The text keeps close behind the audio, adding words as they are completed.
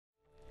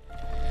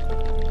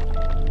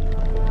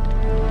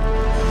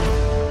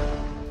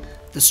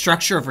The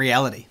structure of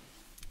reality.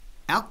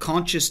 Our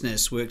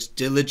consciousness works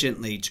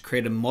diligently to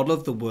create a model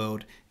of the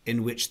world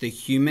in which the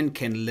human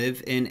can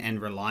live in and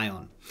rely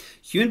on.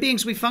 Human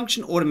beings, we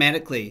function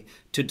automatically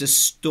to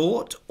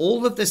distort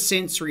all of the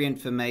sensory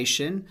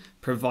information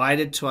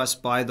provided to us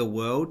by the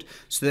world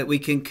so that we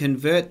can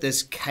convert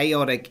this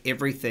chaotic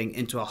everything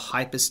into a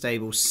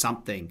hyperstable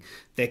something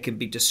that can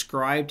be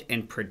described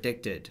and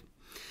predicted.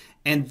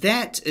 And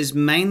that is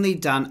mainly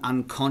done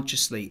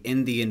unconsciously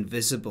in the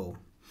invisible.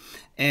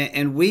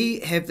 And we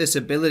have this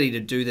ability to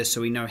do this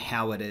so we know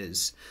how it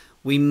is.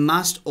 We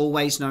must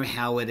always know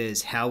how it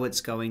is, how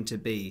it's going to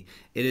be.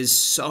 It is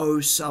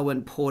so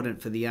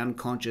important for the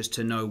unconscious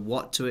to know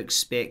what to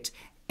expect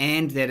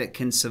and that it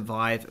can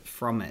survive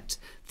from it.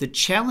 The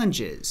challenge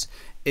is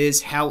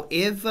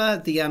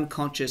however the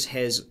unconscious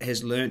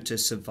has learned to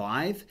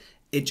survive,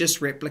 it just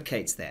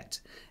replicates that.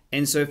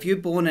 And so if you're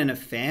born in a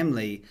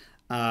family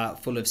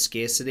full of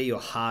scarcity or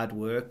hard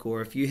work,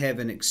 or if you have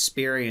an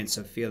experience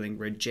of feeling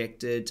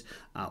rejected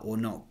or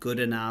not good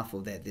enough,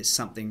 or that there's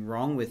something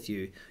wrong with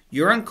you,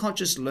 your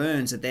unconscious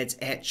learns that that's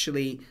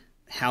actually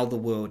how the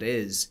world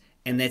is,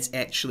 and that's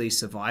actually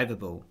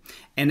survivable.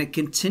 And it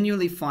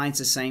continually finds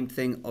the same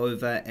thing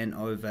over and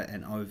over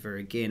and over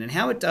again. And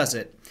how it does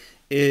it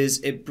is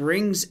it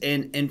brings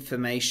in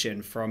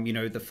information from,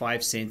 the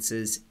five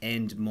senses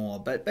and more.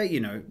 But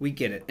we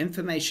get it.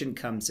 Information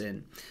comes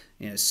in,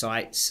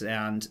 sight,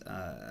 sound,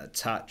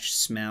 touch,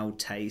 smell,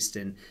 taste,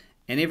 and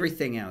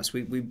everything else.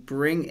 We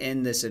bring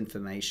in this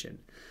information.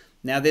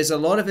 Now, there's a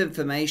lot of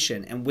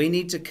information, and we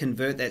need to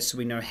convert that so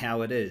we know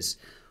how it is.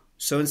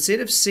 So instead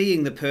of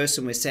seeing the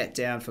person we're sat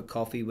down for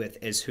coffee with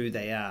as who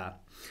they are,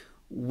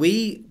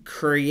 we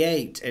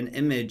create an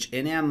image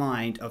in our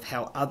mind of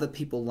how other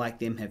people like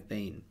them have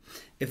been.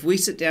 If we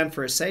sit down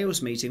for a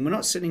sales meeting, we're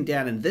not sitting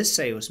down in this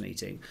sales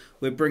meeting.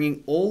 We're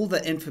bringing all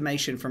the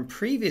information from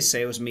previous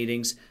sales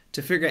meetings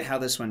to figure out how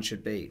this one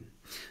should be.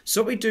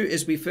 So what we do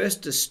is we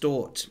first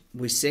distort,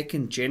 we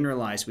second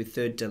generalize, we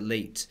third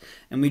delete.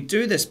 And we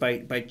do this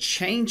by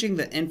changing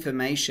the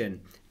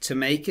information to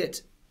make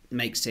it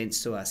make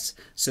sense to us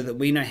so that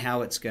we know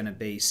how it's going to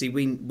be. See,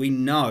 we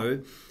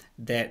know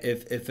that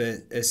if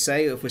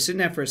we're sitting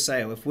down for a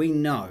sale, if we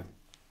know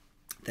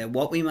that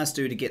what we must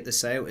do to get the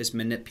sale is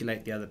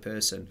manipulate the other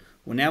person,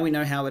 well, now we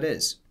know how it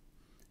is.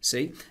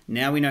 See,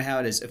 now we know how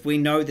it is. If we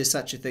know there's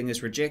such a thing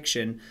as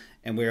rejection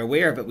and we're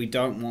aware of it, we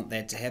don't want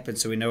that to happen,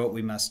 so we know what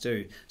we must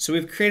do. So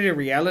we've created a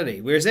reality,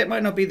 whereas that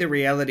might not be the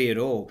reality at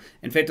all.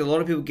 In fact, a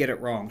lot of people get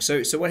it wrong.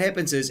 So what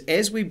happens is,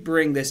 as we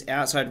bring this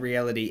outside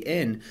reality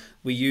in,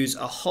 we use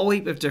a whole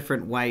heap of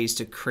different ways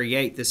to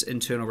create this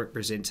internal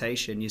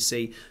representation. You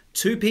see,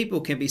 two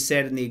people can be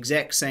sat in the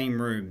exact same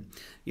room,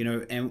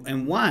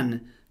 and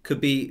one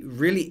could be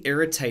really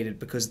irritated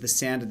because of the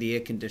sound of the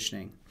air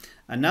conditioning.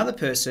 Another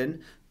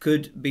person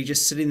could be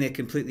just sitting there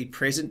completely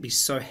present, be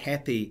so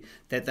happy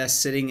that they're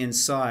sitting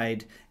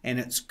inside and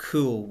it's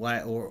cool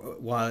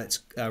while it's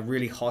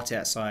really hot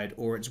outside,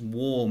 or it's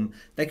warm.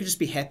 They could just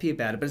be happy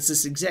about it, but it's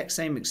this exact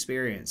same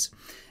experience.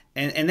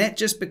 And that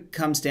just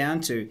comes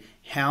down to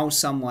how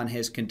someone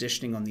has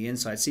conditioning on the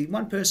inside. See,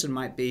 one person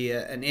might be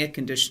an air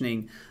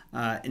conditioning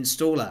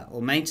installer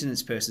or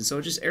maintenance person, so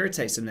it just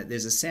irritates them that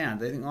there's a sound.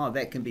 They think, oh,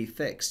 that can be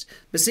fixed.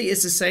 But see,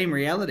 it's the same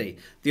reality.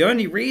 The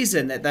only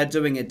reason that they're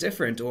doing it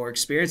different or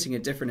experiencing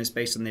it different is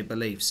based on their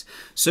beliefs.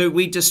 So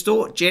we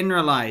distort,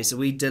 generalize,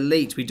 we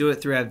delete. We do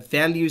it through our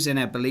values and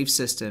our belief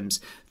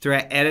systems, through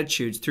our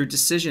attitudes, through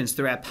decisions,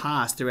 through our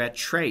past, through our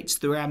traits,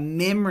 through our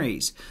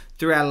memories,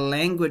 through our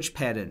language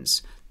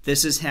patterns.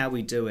 This is how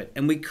we do it.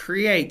 And we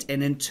create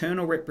an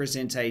internal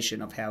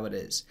representation of how it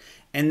is.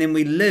 And then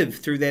we live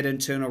through that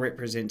internal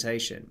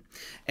representation.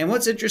 And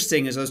what's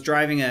interesting is I was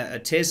driving a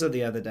Tesla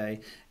the other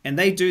day, and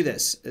they do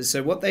this.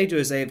 So what they do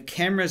is they have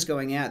cameras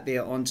going out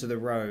there onto the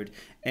road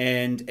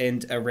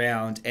and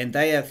around, and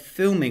they are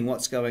filming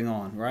what's going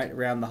on, right,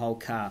 around the whole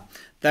car.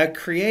 They're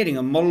creating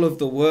a model of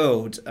the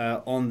world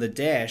on the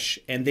dash,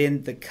 and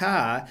then the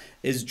car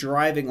is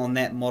driving on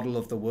that model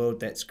of the world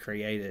that's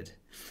created.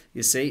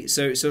 You see,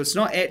 so it's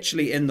not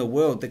actually in the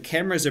world. The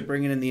cameras are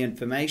bringing in the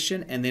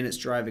information, and then it's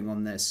driving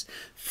on this.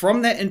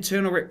 From that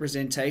internal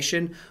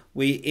representation,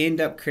 we end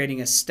up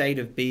creating a state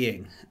of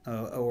being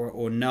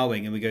or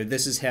knowing, and we go,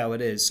 this is how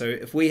it is. So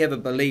if we have a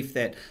belief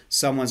that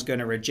someone's going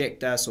to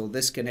reject us or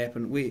this can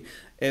happen,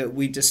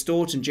 we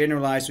distort and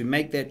generalize, we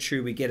make that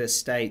true, we get a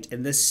state,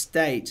 and this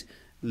state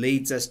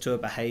leads us to a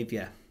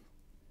behavior.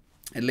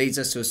 It leads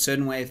us to a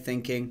certain way of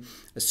thinking,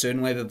 a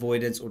certain way of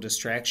avoidance or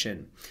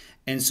distraction.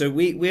 And so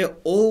we're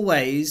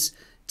always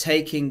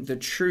taking the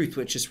truth,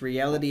 which is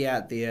reality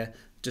out there,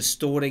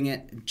 distorting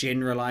it,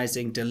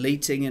 generalizing,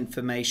 deleting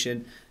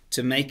information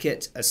to make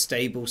it a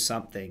stable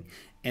something.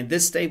 And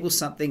this stable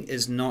something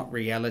is not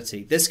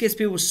reality. This gets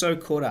people so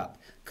caught up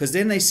because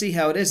then they see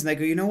how it is and they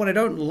go, you know what, I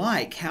don't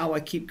like how I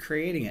keep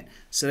creating it.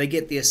 So they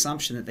get the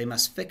assumption that they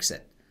must fix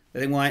it.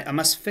 They think, well, I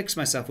must fix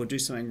myself or do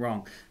something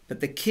wrong. But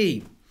the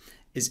key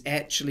is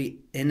actually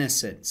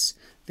innocence.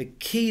 The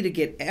key to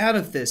get out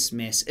of this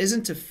mess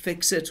isn't to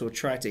fix it or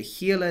try to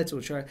heal it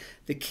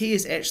the key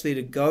is actually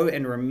to go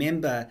and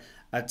remember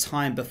a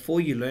time before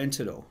you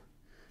learnt it all,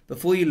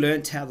 before you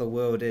learnt how the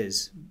world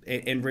is,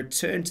 and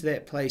return to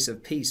that place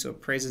of peace or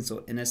presence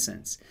or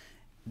innocence.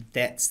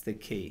 That's the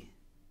key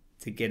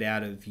to get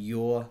out of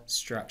your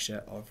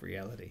structure of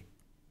reality.